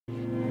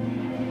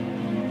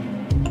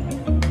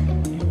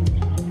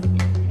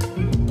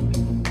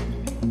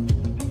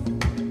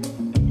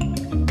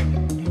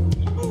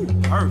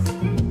perfect.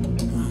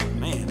 Oh,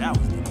 man, that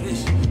was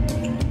delicious.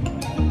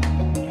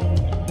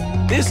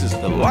 This is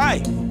the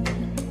life.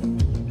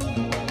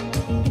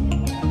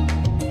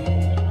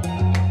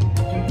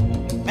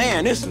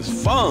 Man, this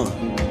is fun.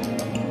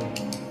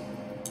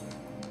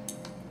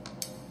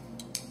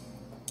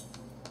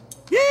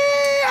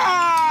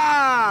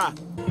 Yeah!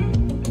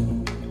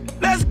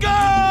 Let's go!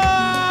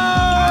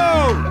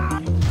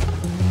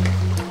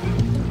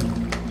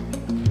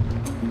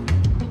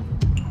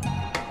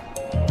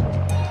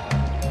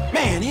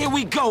 Man, here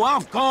we go.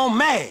 I'm gone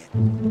mad.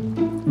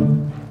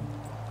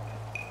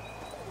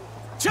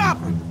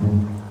 Chopper!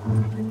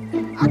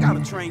 I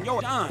gotta train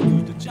your John.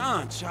 Use the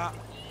John chop.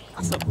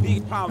 That's a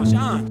big power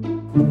John.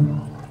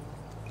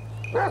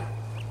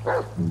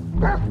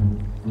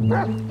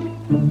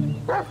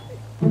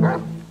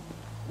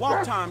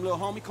 Walk time, little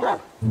homie. Come on.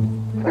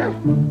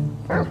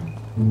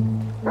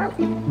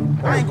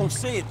 I ain't gonna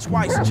say it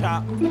twice,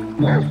 Chop.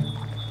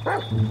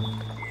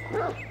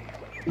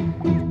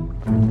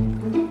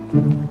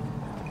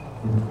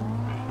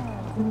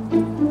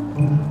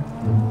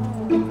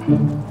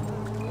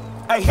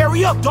 Hey,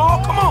 hurry up,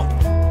 dog. Come on.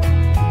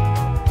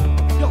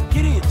 Yo,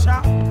 get in,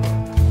 Chop.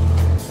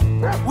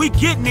 We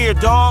getting there,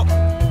 dog.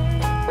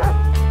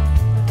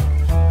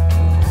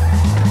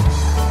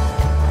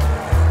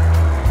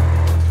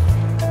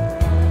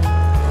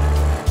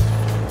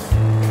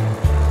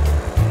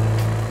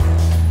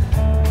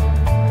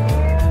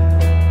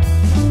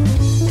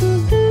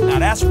 Now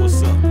that's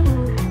what's up.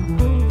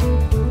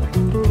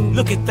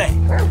 Look at that.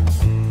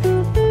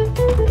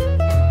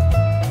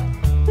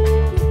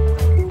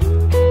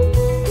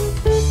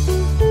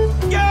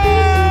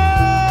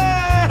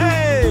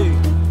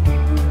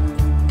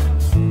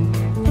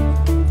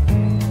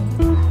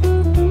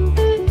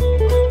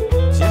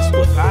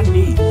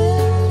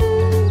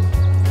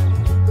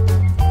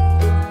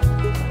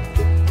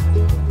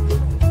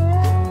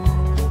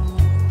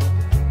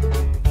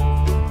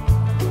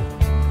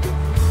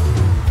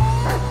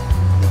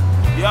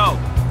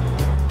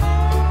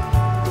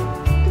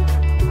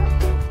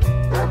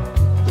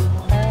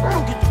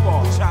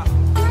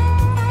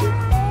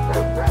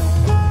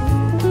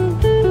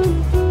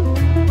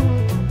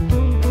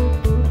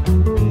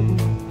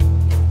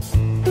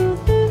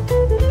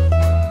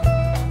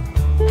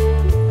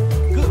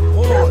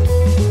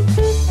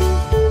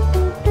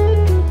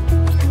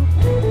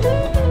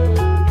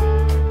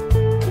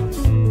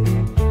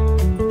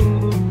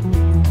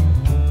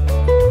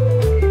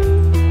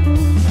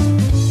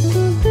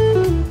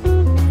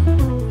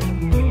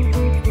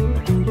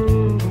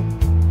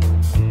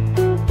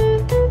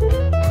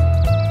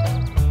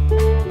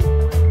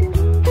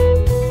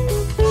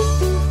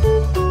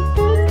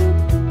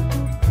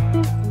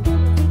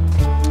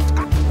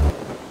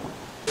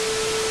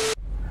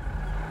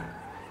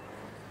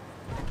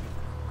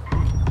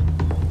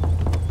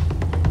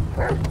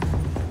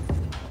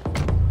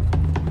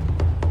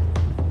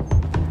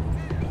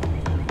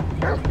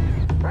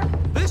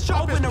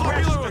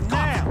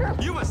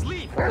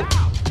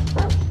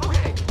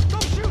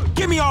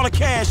 All the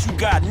cash you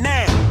got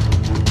now.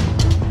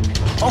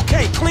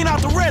 Okay, clean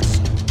out the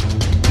register.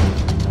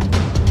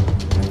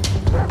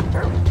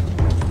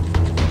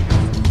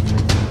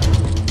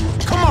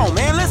 Come on,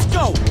 man, let's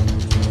go.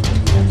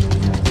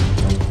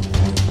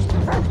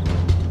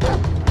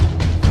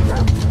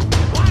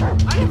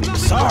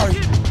 Sorry.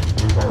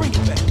 Bring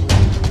it back.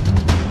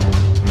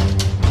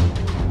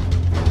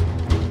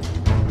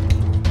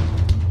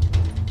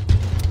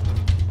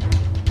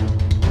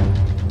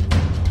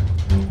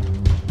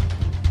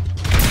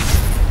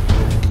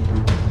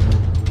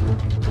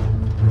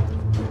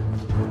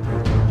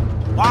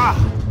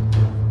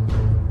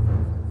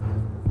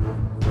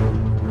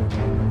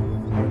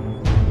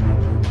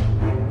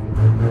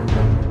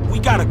 We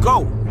gotta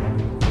go.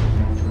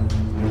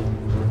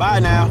 Bye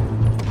now.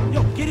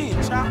 Yo, get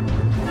in, Chop.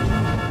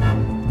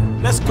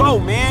 Let's go,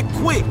 man,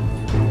 quick.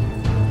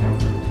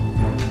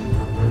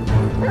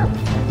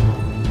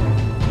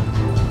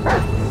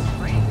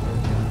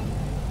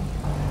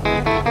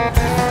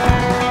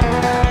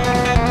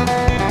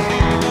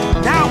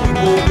 Now we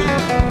moving.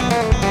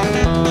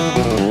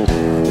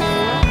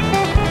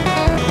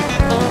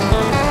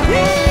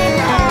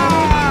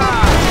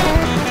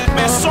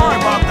 Sorry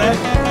about that.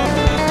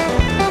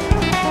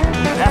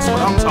 That's what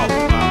I'm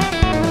talking about.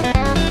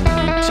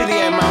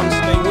 Chilliwack Mountain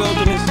State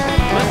Wilderness.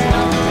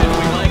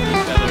 We like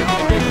each other.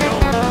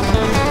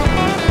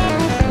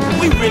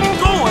 We really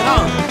going,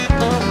 huh?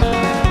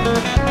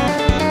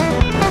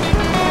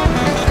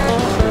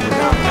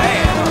 Not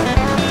bad, huh?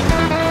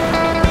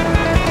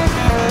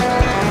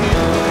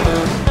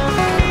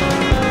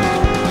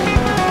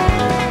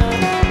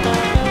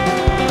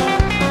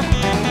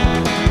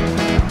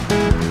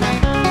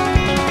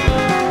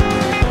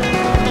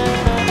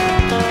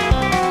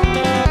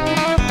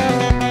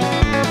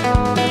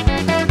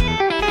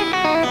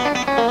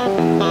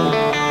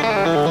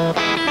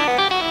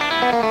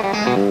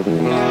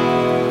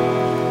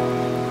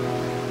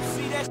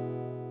 See that?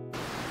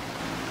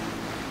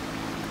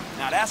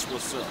 Now that's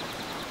what's up.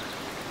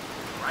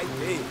 Right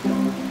there.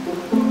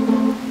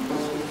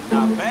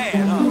 Now Not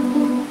bad, huh?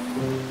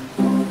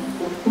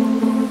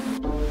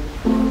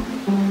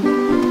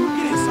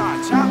 Get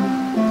inside, Chop.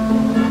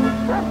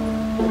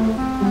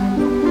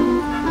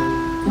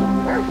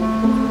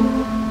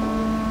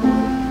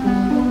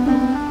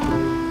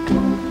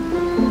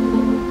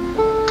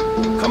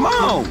 Come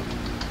on!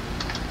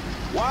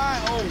 Why,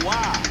 oh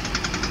why?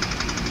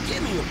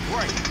 Give me a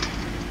break.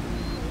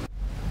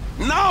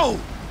 No!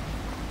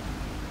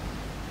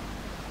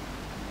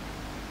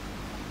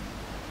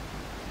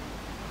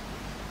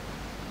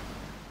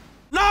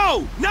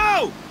 No!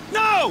 No!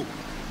 No!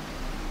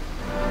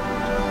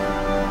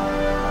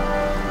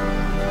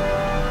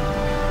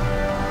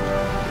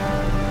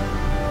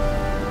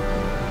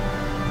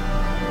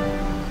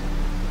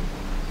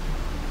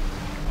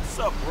 What's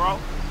up, bro?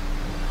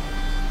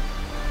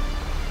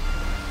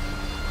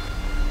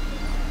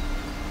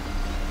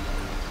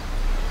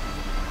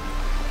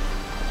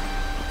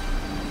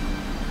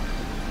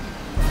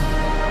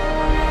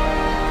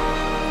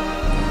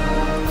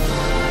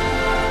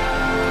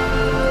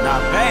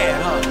 Not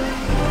bad, huh?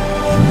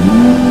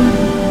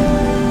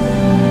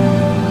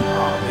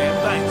 Oh, man,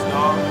 thanks,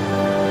 dog.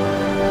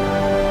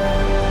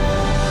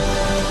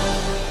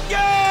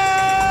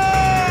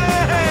 Yay!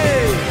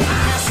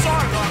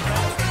 Sorry about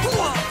that.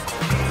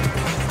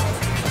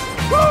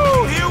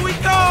 Woo! Here we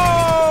go!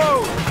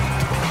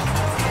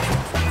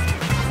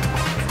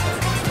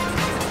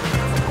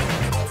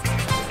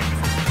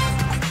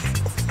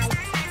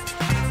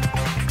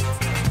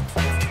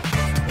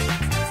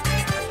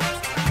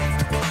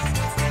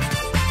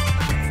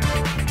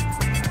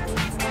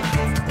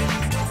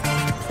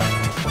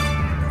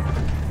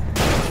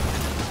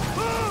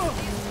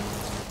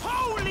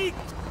 Holy!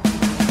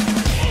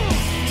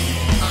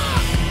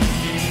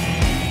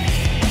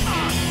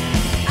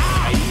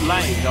 Hey, you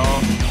lame,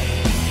 dog.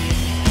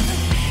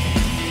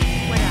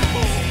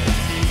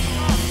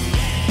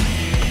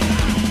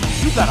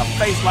 You got a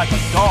face like a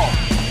dog.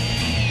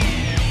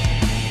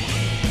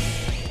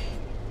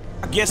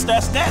 I guess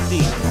that's that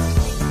then.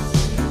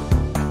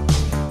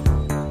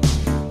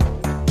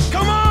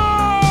 Come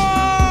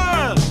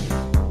on!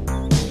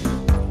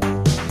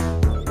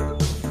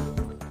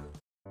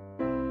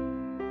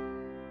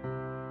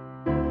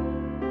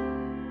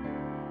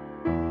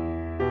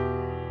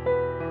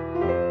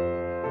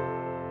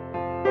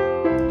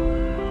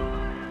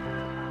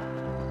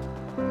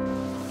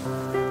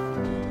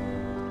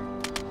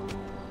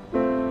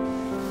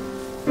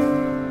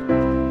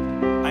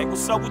 Hey,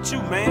 what's up with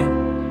you,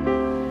 man?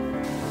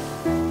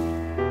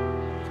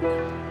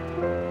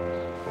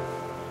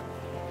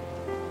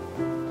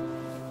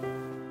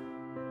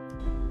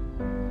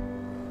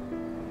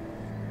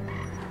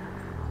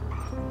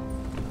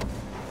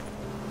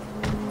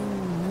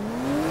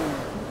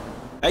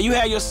 Hey, you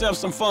had yourself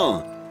some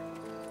fun.